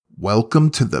Welcome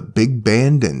to the Big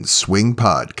Band and Swing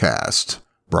Podcast,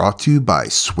 brought to you by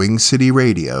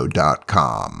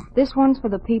SwingCityRadio.com. This one's for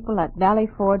the people at Valley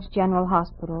Forge General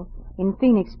Hospital in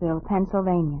Phoenixville,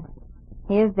 Pennsylvania.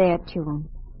 Here's their tune,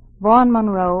 Vaughn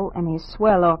Monroe and his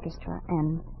swell orchestra,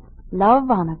 and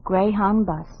Love on a Greyhound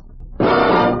Bus.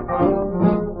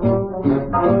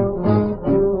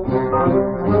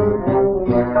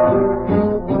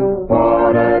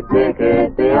 Bought a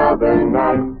ticket the other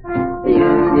night. The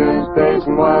Union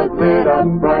Station was lit up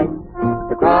bright.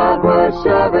 The crowd was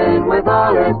shoving with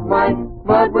all its might,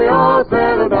 but we all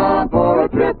settled on for a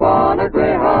trip on a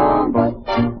Greyhound bus.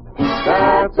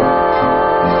 That's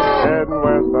us, heading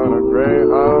west on a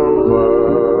Greyhound bus.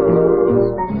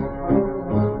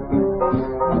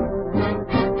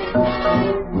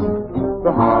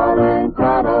 The Holland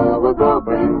Tunnel was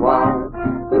open wide.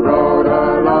 We rode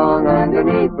along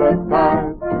underneath the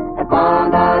ties and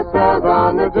found ourselves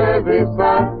on the Jersey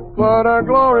side. What a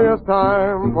glorious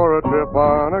time for a trip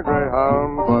on a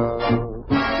Greyhound bus.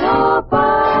 So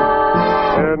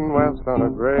far, heading west on a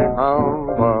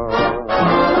Greyhound bus.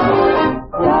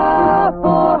 Stop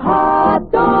for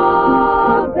hot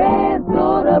dogs and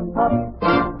soda pop.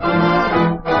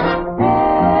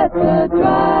 Ask the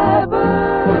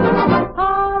driver,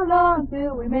 how long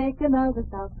till we make another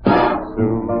stop?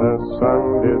 Soon the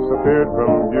sun disappeared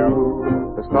from view.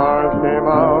 The stars came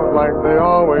out like they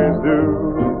always do.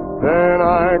 Then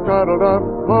I cuddled up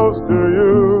close to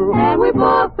you, and we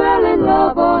both fell in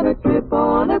love on a trip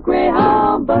on a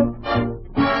Greyhound bus.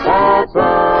 That's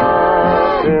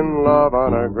us, in love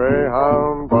on a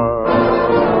Greyhound bus.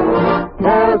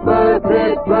 Harrisburg,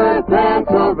 Pittsburgh,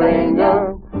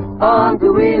 Pennsylvania, on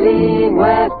to Wheeling,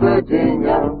 West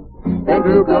Virginia, then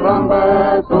to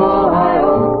Columbus,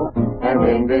 Ohio, and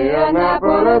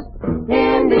Indianapolis,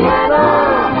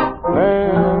 Indiana.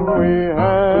 Then we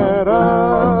had a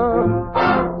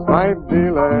slight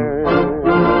delay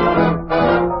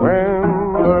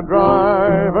when the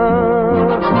driver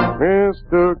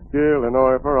mistook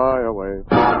Illinois for Iowa.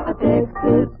 A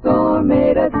Texas storm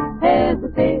made us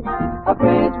hesitate. A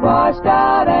French washed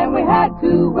out and we had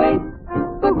to wait.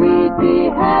 But we'd be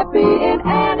happy in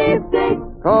any state,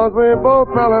 'cause we both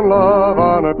fell in love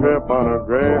on a trip on a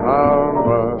Greyhound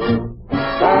bus.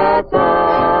 That's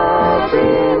us,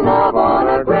 in love on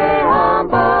a Greyhound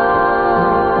bus.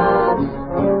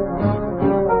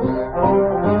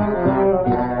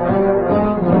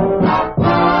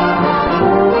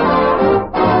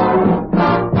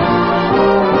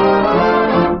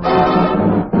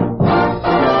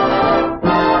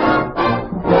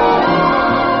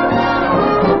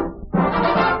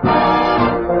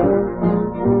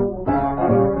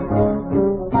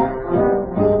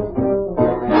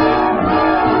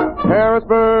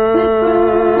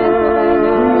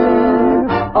 Harrisburg,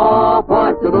 all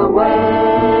points of the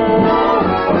way,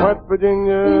 West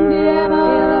Virginia,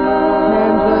 Indiana,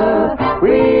 Kansas,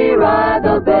 we ride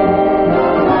the bay. A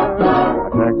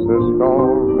Texas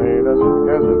storm made us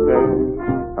hesitate.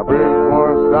 A bridge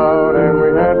washed out and we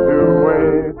had to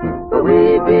wait. But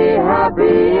we'd be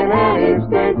happy in any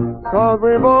state, 'cause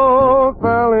we both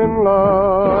fell in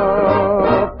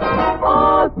love.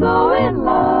 Oh, so in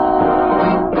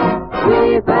love.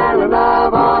 We fell in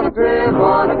love on a trip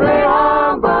on a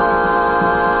Greyhound bus.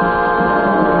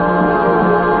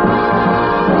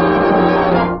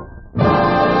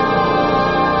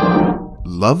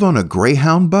 Love on a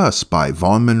Greyhound Bus by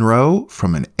Vaughn Monroe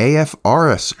from an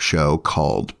AFRS show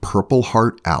called Purple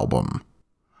Heart Album.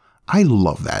 I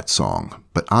love that song,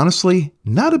 but honestly,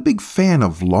 not a big fan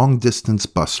of long-distance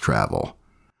bus travel.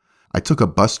 I took a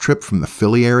bus trip from the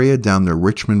Philly area down to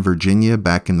Richmond, Virginia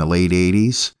back in the late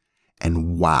 80s,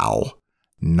 and wow,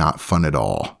 not fun at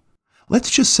all. Let's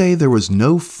just say there was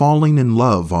no falling in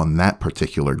love on that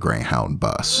particular Greyhound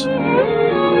bus.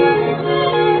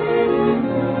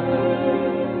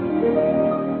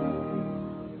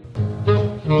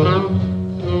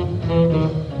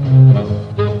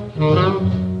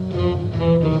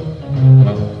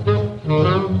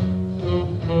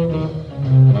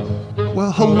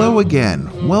 Well, hello again.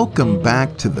 Welcome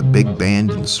back to the Big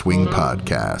Band and Swing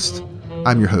Podcast.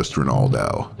 I'm your host,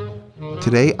 Ronaldo.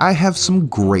 Today, I have some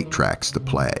great tracks to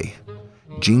play.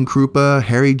 Gene Krupa,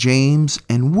 Harry James,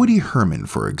 and Woody Herman,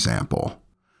 for example.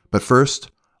 But first,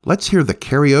 let's hear the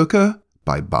Karaoke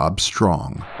by Bob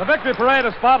Strong. The Victory Parade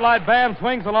of Spotlight Band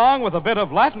swings along with a bit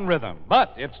of Latin rhythm.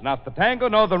 But it's not the tango,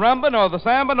 nor the rumba, nor the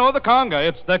samba, nor the conga.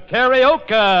 It's the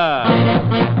Karaoke.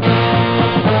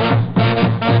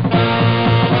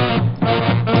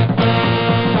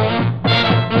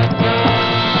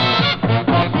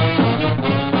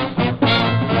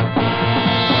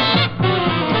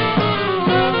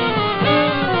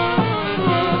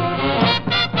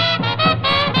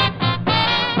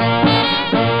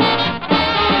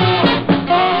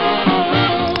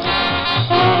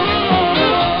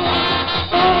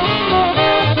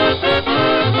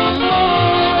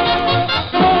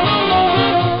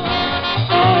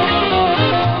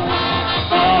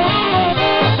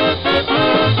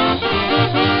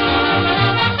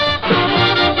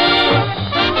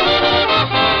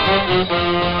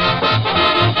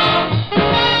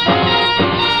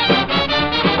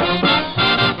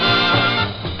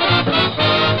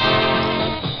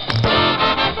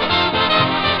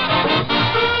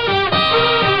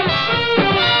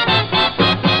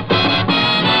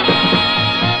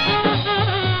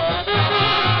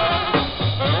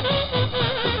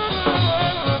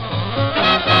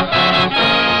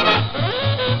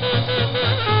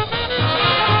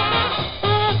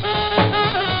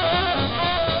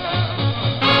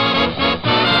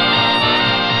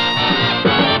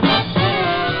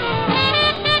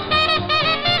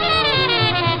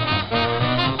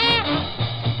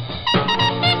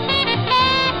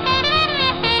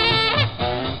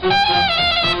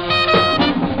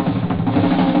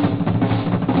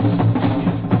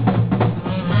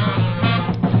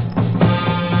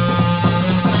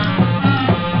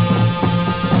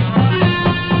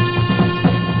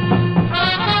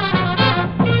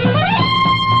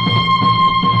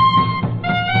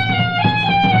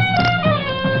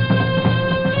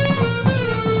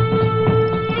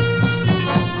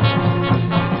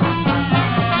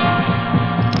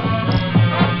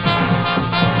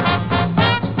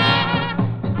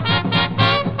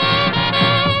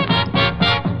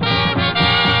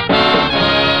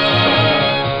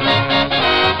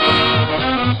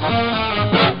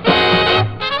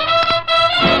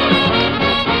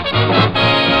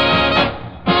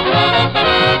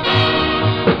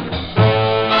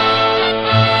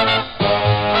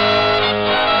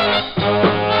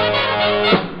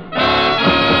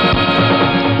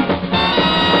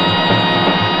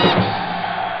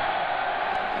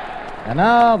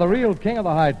 now, the real king of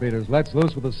the height beaters lets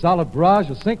loose with a solid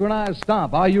barrage, a synchronized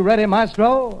stomp. Are you ready,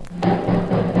 maestro?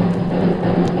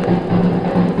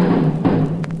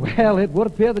 Well, it would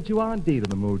appear that you are indeed in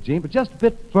the mood, Gene, but just a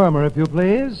bit firmer, if you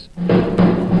please.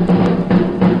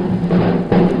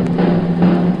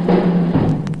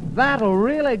 That'll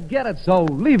really get it, so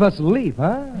leave us a leaf,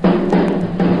 huh?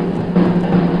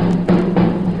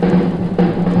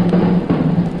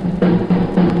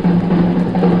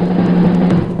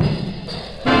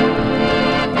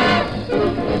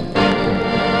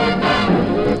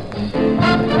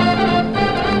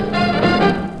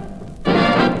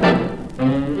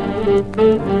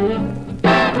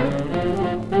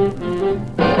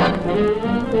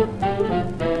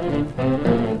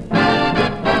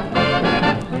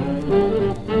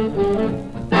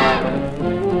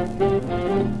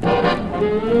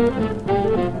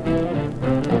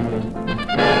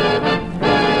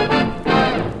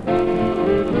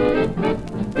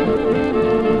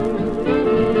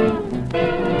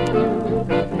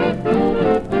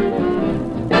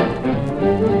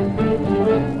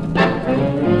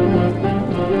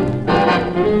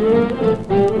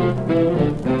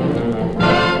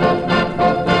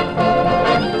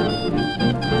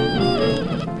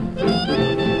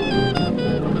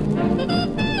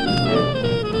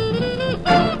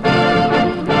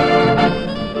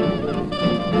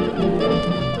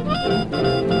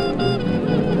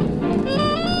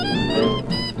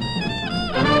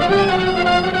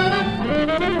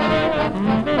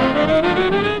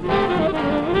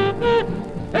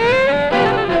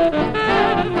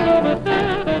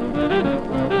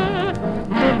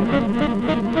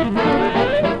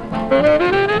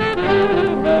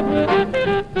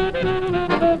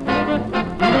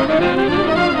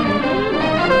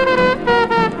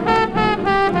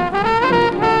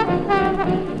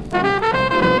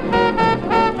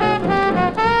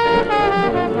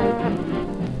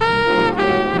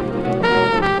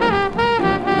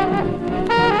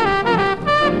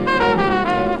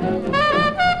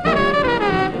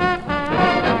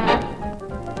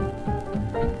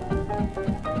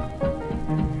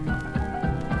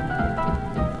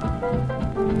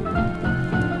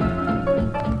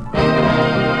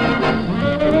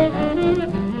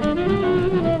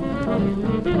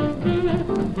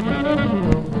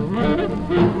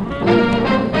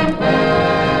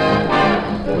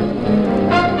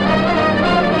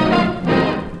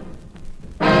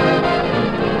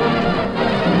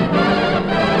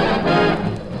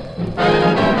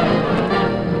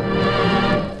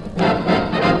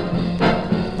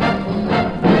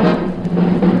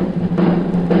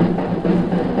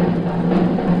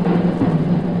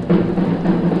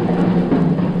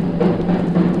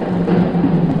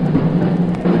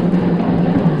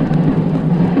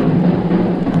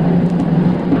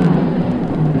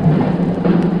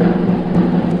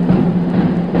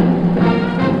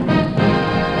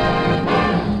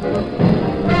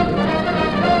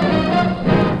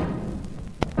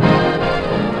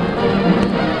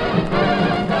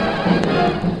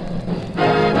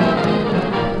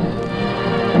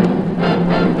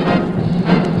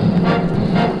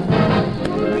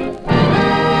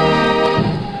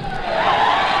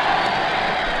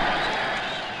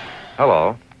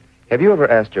 Hello. Have you ever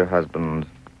asked your husband,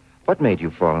 what made you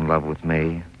fall in love with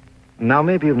me? Now,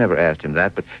 maybe you've never asked him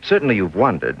that, but certainly you've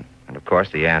wondered. And, of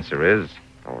course, the answer is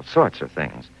all sorts of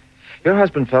things. Your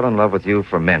husband fell in love with you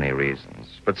for many reasons,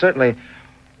 but certainly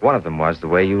one of them was the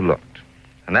way you looked.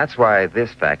 And that's why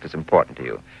this fact is important to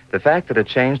you. The fact that a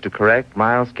change to correct,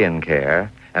 mild skin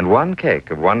care and one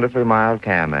cake of wonderfully mild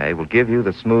Cam-A will give you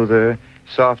the smoother,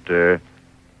 softer,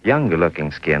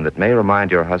 younger-looking skin that may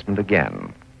remind your husband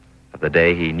again of the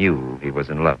day he knew he was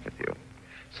in love with you.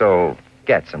 So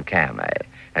get some Cam-A,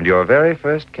 and your very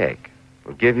first cake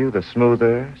will give you the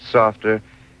smoother, softer,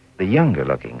 the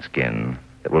younger-looking skin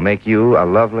that will make you a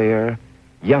lovelier,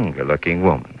 younger-looking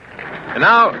woman. And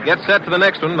now, get set for the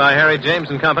next one by Harry James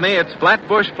and Company. It's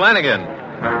Flatbush Flanagan.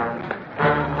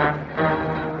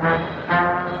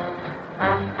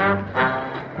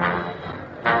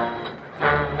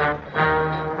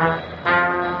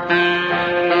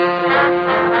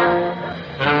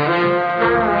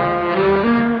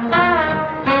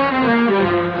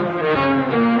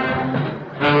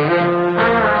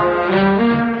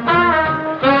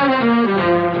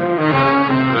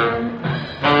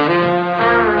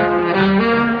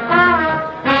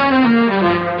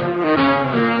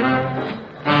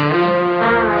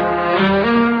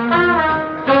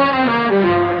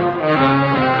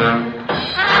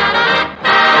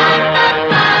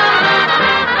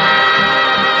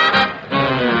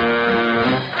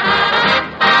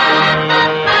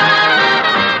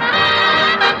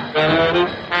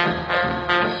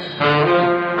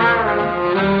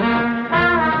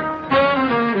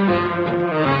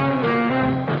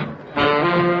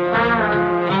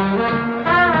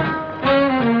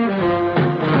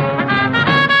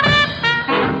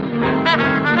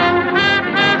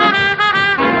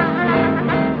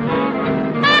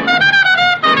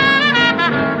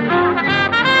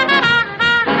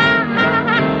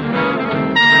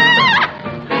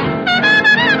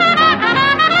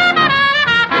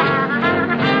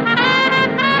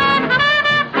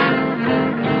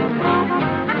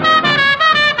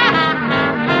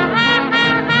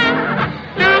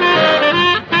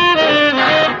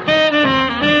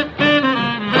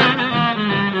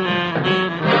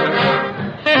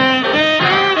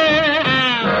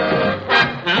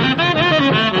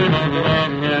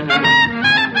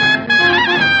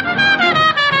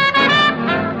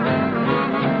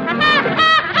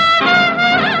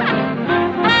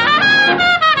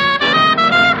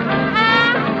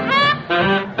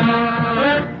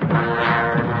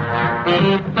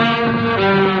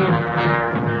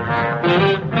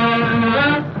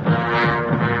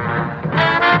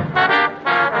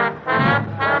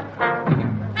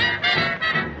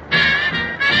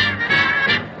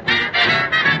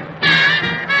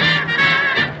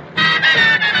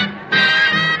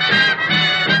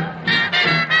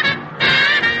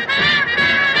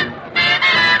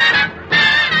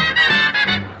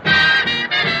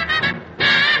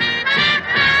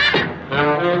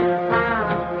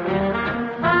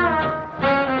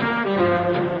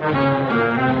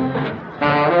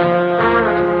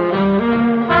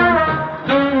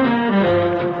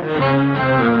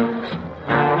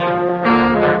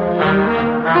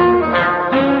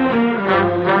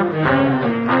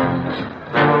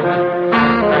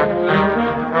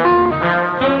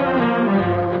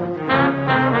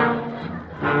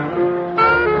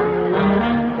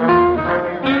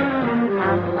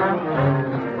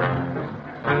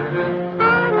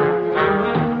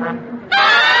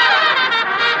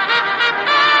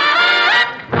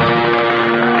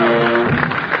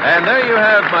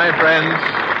 have, my friends,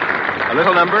 a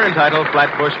little number entitled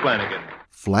Flatbush Flanagan.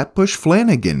 Flatbush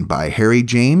Flanagan by Harry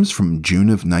James from June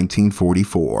of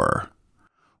 1944.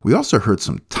 We also heard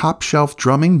some top-shelf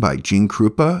drumming by Gene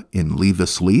Krupa in Leave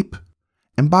Asleep,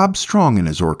 and Bob Strong and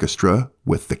his orchestra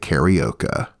with the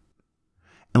Karaoke.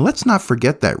 And let's not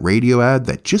forget that radio ad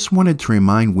that just wanted to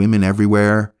remind women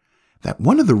everywhere that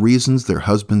one of the reasons their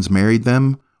husbands married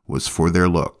them was for their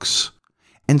looks,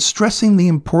 and stressing the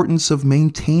importance of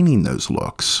maintaining those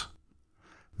looks.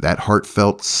 That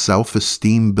heartfelt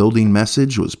self-esteem building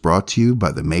message was brought to you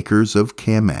by the makers of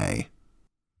Camay.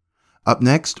 Up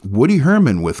next, Woody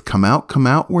Herman with Come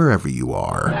Out, Wherever You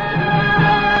Are.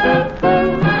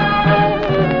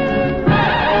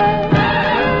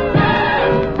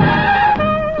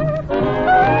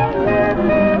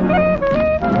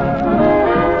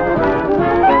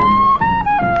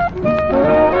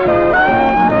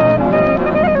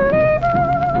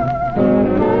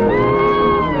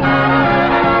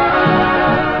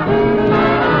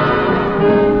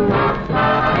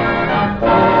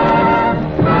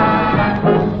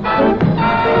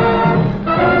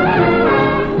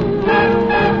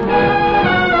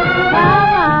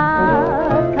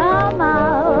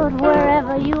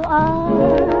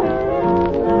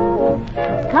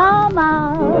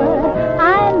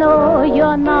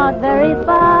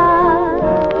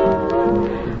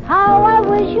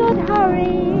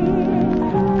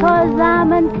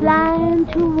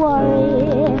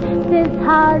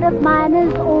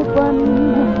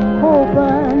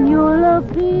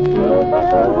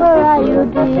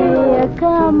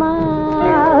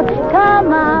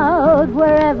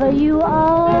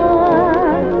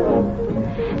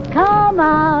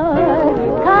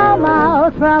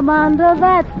 From under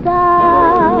that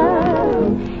star.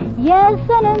 Yes,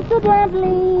 and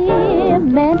incidentally,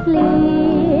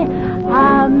 mentally,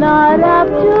 I'm not up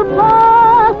to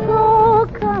par. So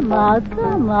come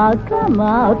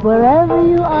out, wherever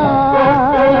you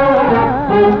are.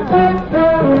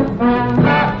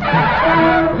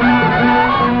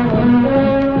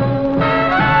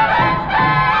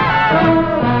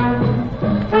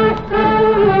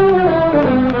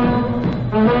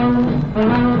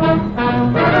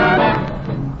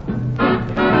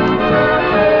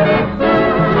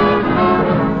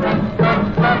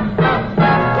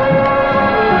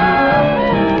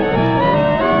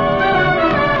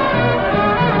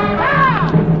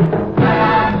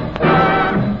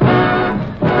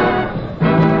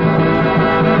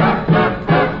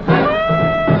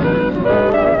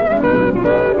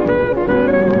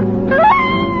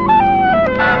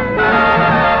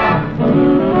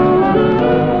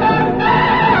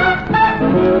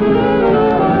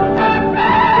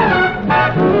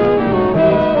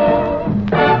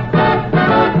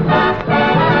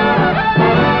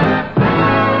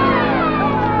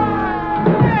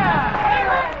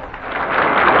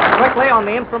 On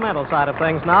the instrumental side of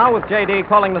things now, with J.D.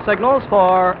 calling the signals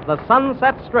for the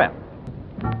Sunset Strip.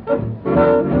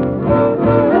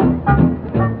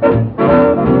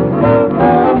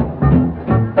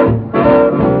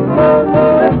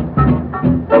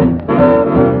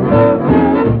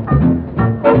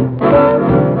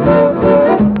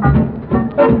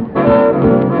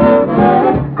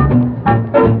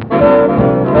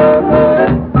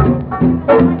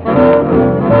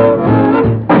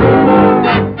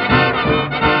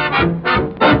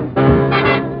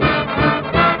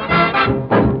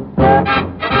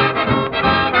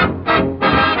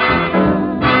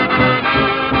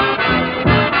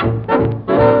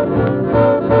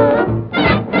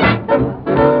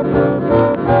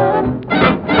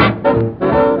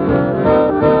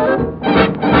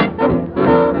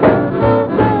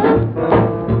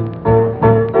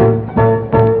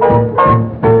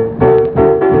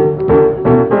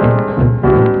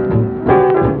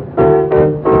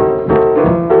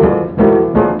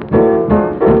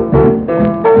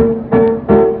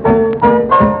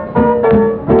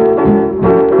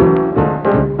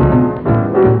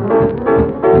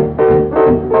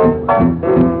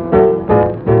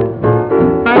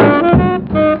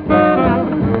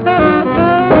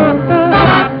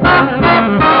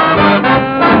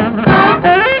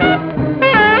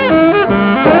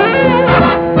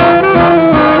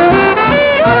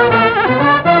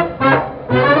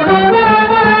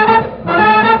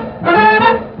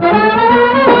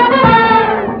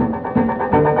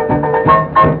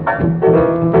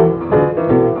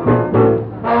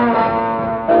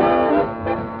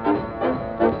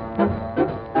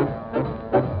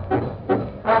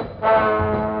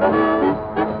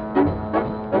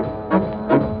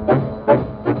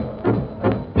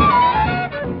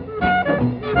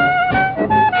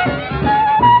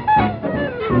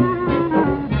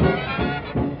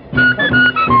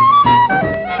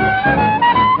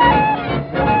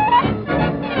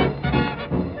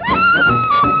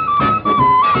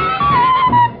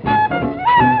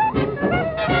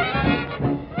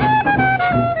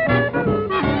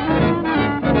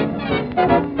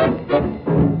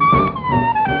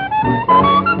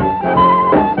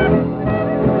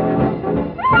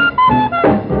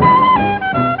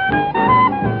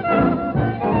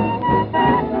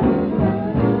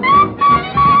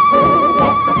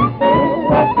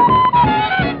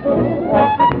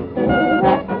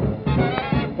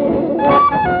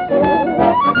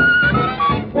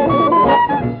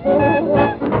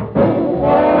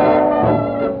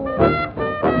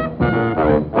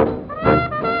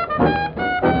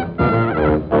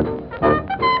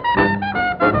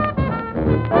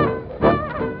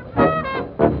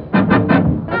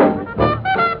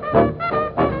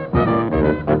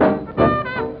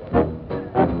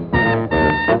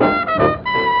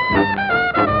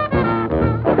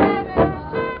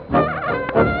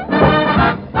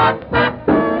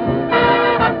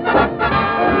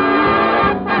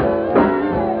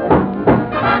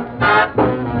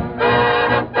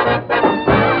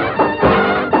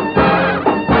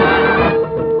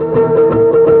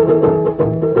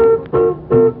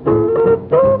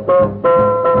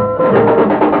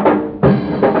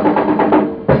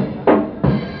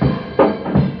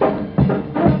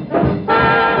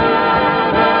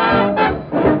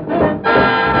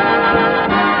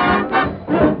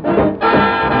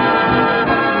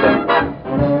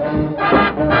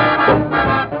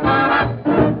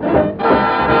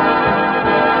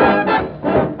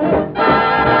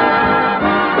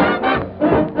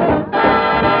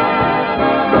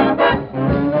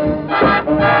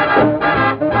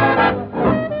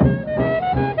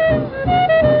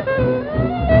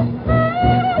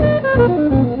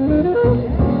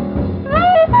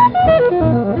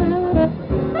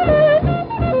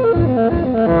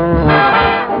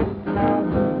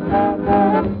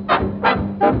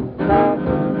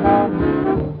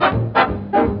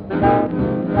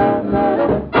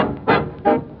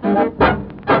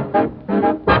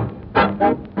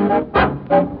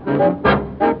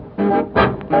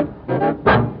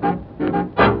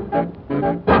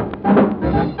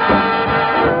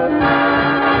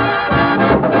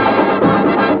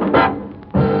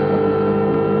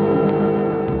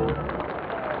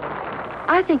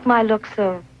 my looks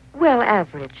are, well,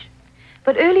 average.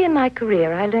 But early in my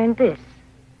career, I learned this,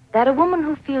 that a woman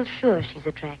who feels sure she's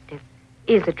attractive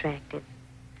is attractive.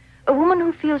 A woman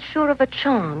who feels sure of her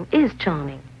charm is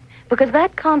charming, because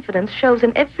that confidence shows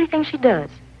in everything she does,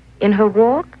 in her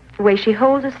walk, the way she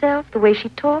holds herself, the way she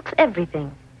talks, everything.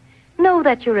 Know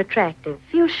that you're attractive,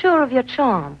 feel sure of your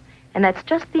charm, and that's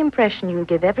just the impression you'll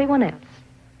give everyone else.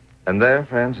 And there,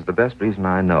 friends, is the best reason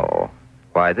I know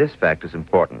why this fact is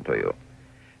important to you.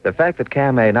 The fact that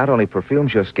Camay not only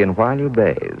perfumes your skin while you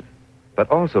bathe, but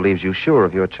also leaves you sure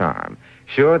of your charm,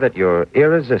 sure that you're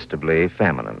irresistibly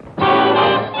feminine.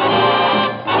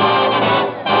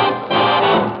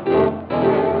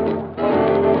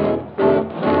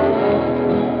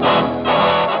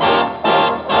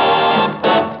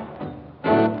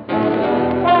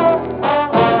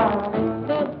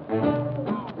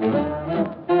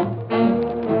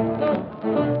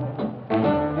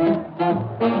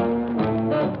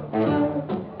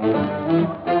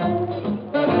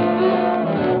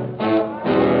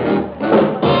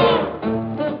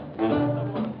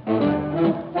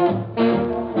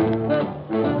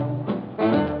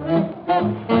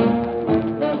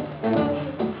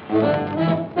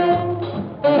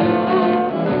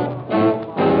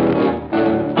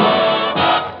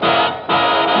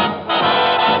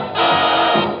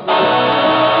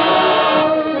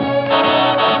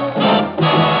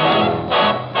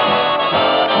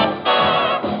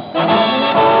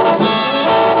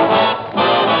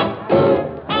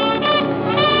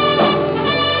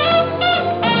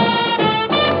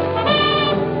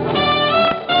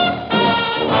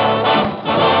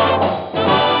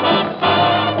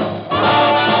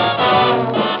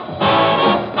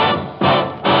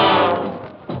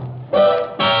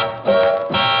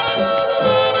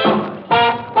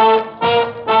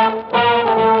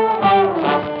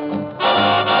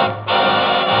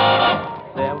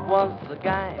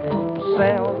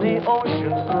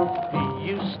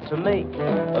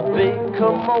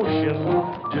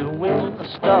 Doing the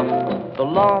stuff the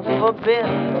law forbid.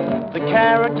 The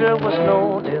character was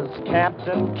known as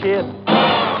Captain Kidd.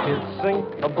 He'd sink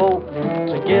a boat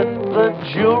to get the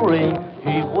jury.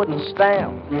 He wouldn't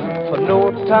stand for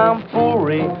no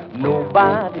tomfoolery.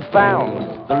 Nobody found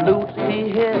the loot he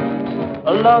hid.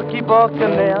 A lucky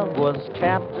buccaneer was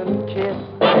Captain Kidd.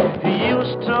 He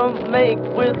used to make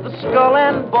with the skull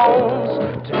and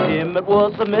bones. To him it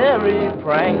was a merry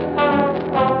prank.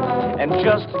 And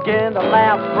just to get a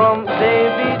laugh from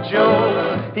Davy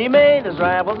Jones, he made his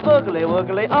rivals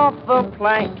boogly-woogly off the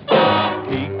plank.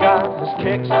 He got his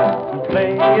kicks from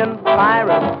playing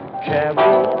pirate, carried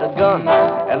a gun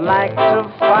and liked to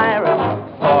fire it.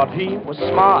 Thought he was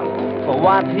smart for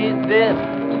what he did,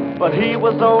 but he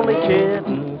was only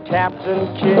kidding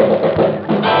Captain Kidd.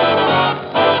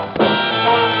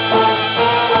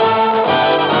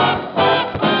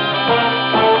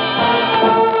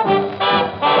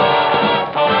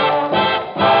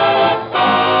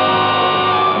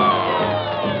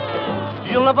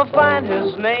 Never find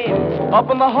his name up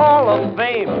in the Hall of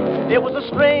Fame. It was the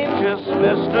strangest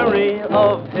mystery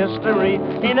of history.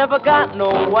 He never got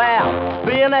nowhere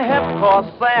being a hep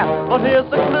corsair. But here's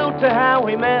the clue to how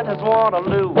he met his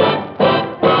Waterloo.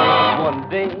 One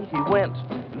day he went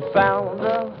and found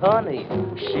a honey.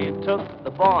 She took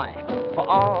the boy for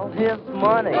all his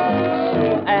money.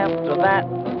 Soon after that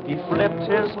he flipped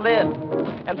his lid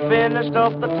and finished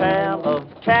up the tale of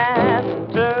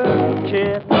Captain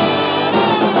Kidd.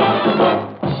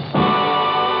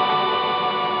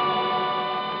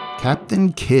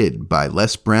 Captain Kidd by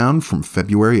Les Brown from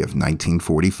February of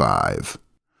 1945.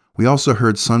 We also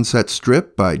heard Sunset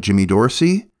Strip by Jimmy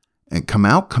Dorsey and Come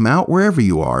Out Wherever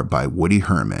You Are by Woody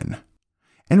Herman.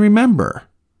 And remember,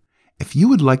 if you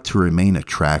would like to remain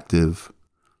attractive,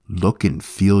 look and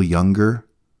feel younger,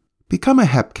 become a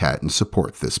Hepcat and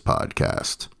support this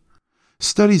podcast.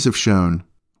 Studies have shown,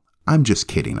 I'm just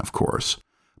kidding of course,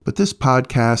 but this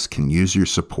podcast can use your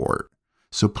support,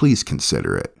 so please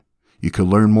consider it. You can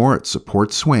learn more at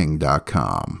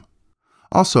supportswing.com.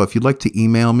 Also, if you'd like to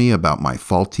email me about my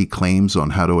faulty claims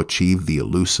on how to achieve the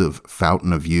elusive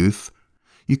fountain of youth,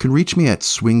 you can reach me at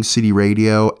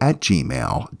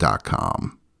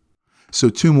swingcityradio@gmail.com. So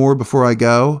 2 more before I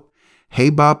go.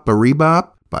 Hey Bop Baree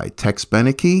Bop by Tex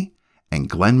Beneke and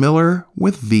Glenn Miller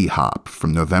with V-Hop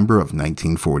from November of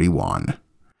 1941.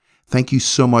 Thank you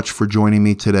so much for joining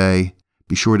me today.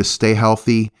 Be sure to stay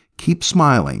healthy, keep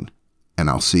smiling, and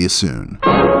I'll see you soon.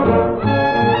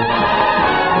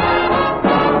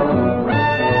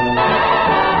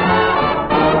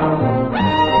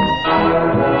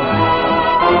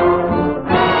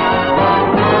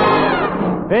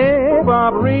 Hey,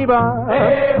 Bob Reba.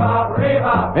 Hey, Bob.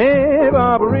 Hey,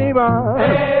 Baba Reba.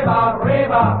 Hey, Baba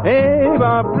Reba. Hey,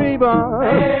 Baba Reba.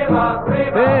 Hey, Baba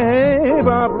Reba. Hey,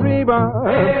 Baba Reba.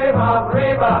 Hey, Baba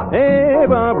Reba. Hey,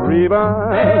 Baba Reba.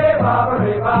 Hey, Baba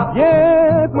Reba.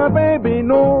 Yes, my baby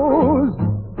knows.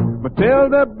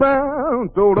 Matilda Brown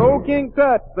told old King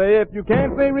Tut, say if you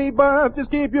can't say Reba, just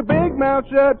keep your big mouth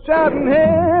shut, shouting,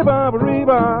 hey, Baba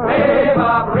Reba. Hey,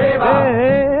 Baba Reba.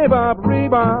 Hey, Baba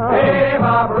Reba. Hey,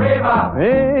 Baba Reba.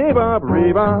 Hey, Baba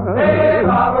Reba. Hey,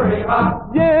 Baba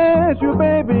Reba. Yes, your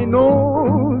baby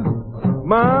knows.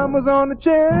 Mama's on the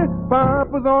chair,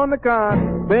 Papa's on the cot,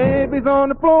 baby's on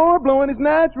the floor, blowing his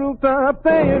natural top,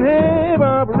 saying, hey,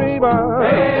 Baba Reba.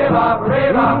 Hey, Baba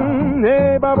Reba.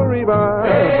 Hey, Baba Reba.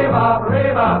 Hey, Baba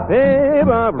Reba. Hey,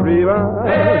 Baba Reba.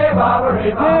 Hey, Baba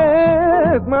Reba.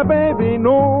 Yes, my baby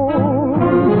knows.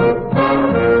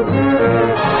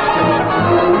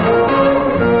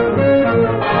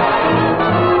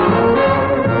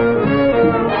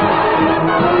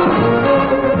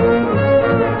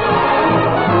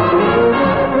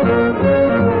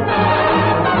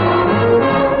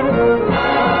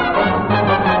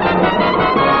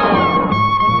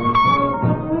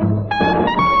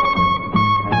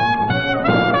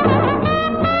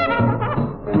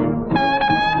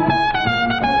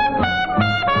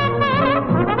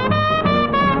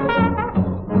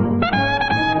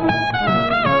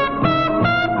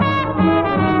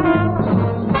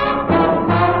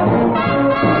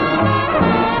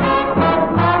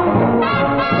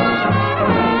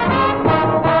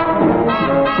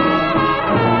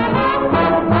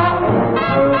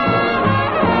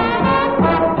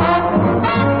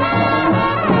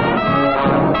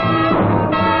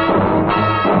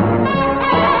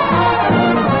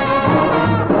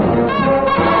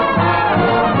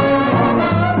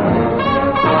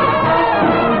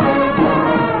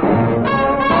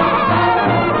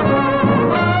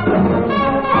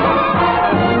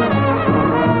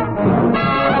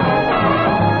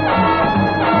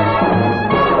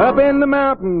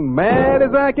 Mad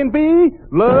as I can be,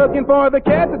 looking for the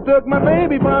cat that took my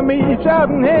baby from me,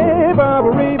 shouting, hey, Baba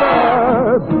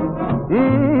Reba.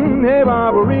 Hey,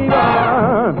 Baba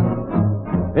Reba.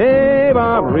 Hey,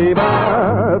 Baba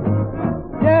Reba.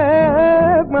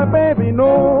 Yes, my baby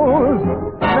knows.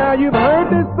 Now you've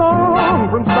heard this song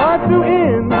from start to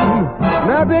end.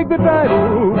 Now take the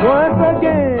title once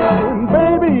again,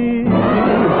 baby.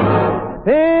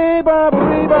 Hey, Baba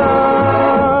Reba.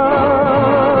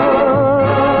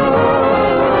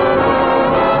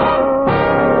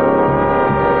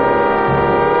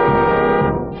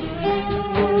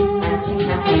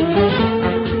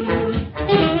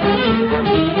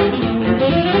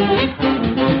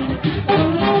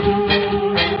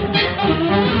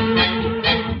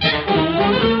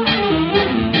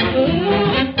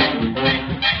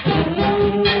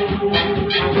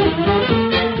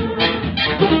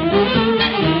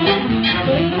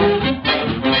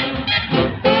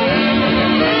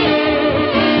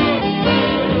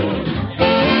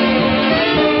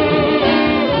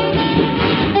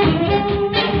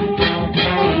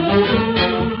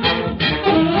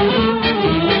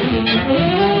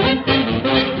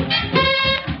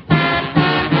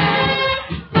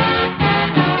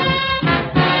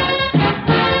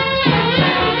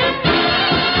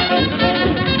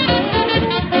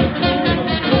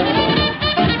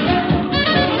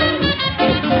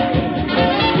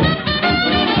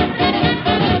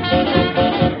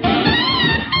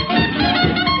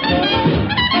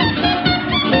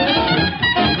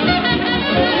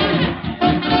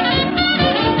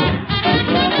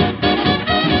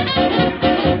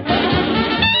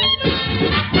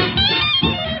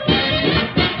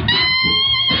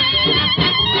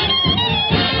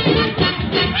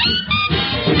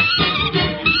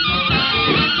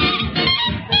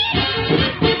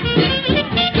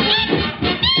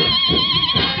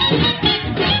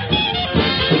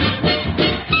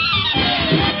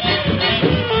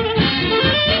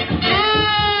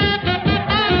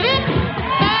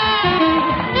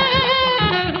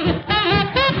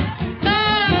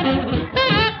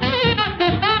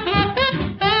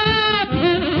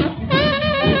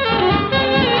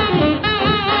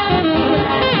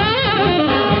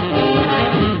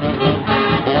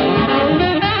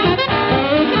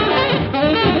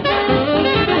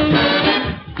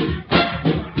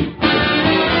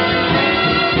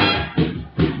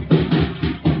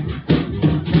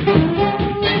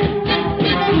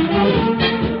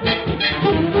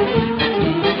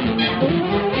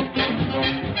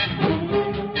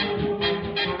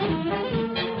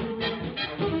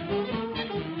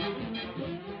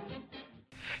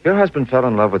 Your husband fell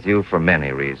in love with you for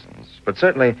many reasons, but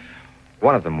certainly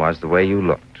one of them was the way you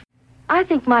looked. I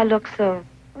think my looks are,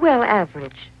 well,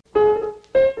 average.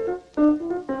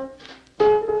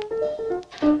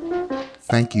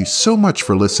 Thank you so much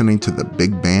for listening to the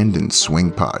Big Band and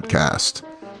Swing podcast.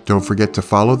 Don't forget to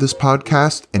follow this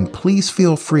podcast, and please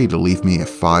feel free to leave me a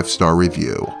 5-star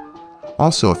review.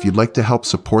 Also, if you'd like to help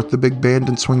support the Big Band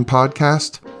and Swing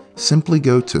podcast, simply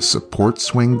go to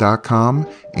supportswing.com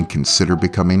and consider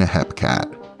becoming a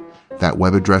HEPCAT. That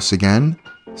web address again,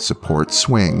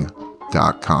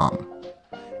 supportswing.com.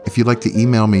 If you'd like to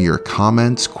email me your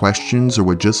comments, questions, or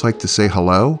would just like to say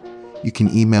hello, you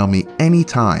can email me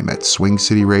anytime at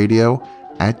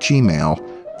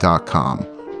swingcityradio@gmail.com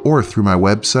or through my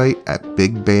website at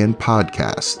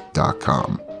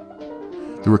bigbandpodcast.com.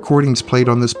 The recordings played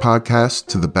on this podcast,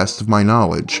 to the best of my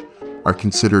knowledge, are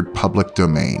considered public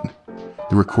domain.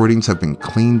 The recordings have been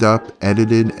cleaned up,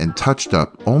 edited, and touched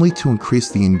up only to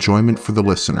increase the enjoyment for the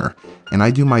listener, and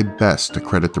I do my best to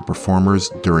credit the performers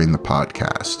during the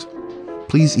podcast.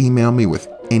 Please email me with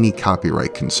any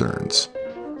copyright concerns.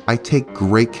 I take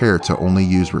great care to only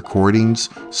use recordings,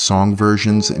 song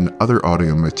versions, and other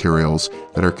audio materials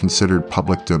that are considered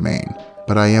public domain,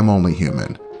 but I am only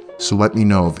human, so let me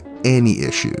know of any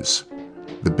issues.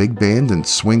 The Big Band and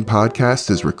Swing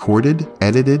podcast is recorded,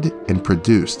 edited, and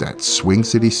produced at Swing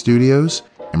City Studios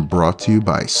and brought to you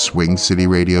by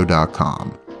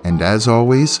SwingCityRadio.com. And as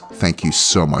always, thank you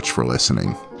so much for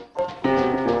listening.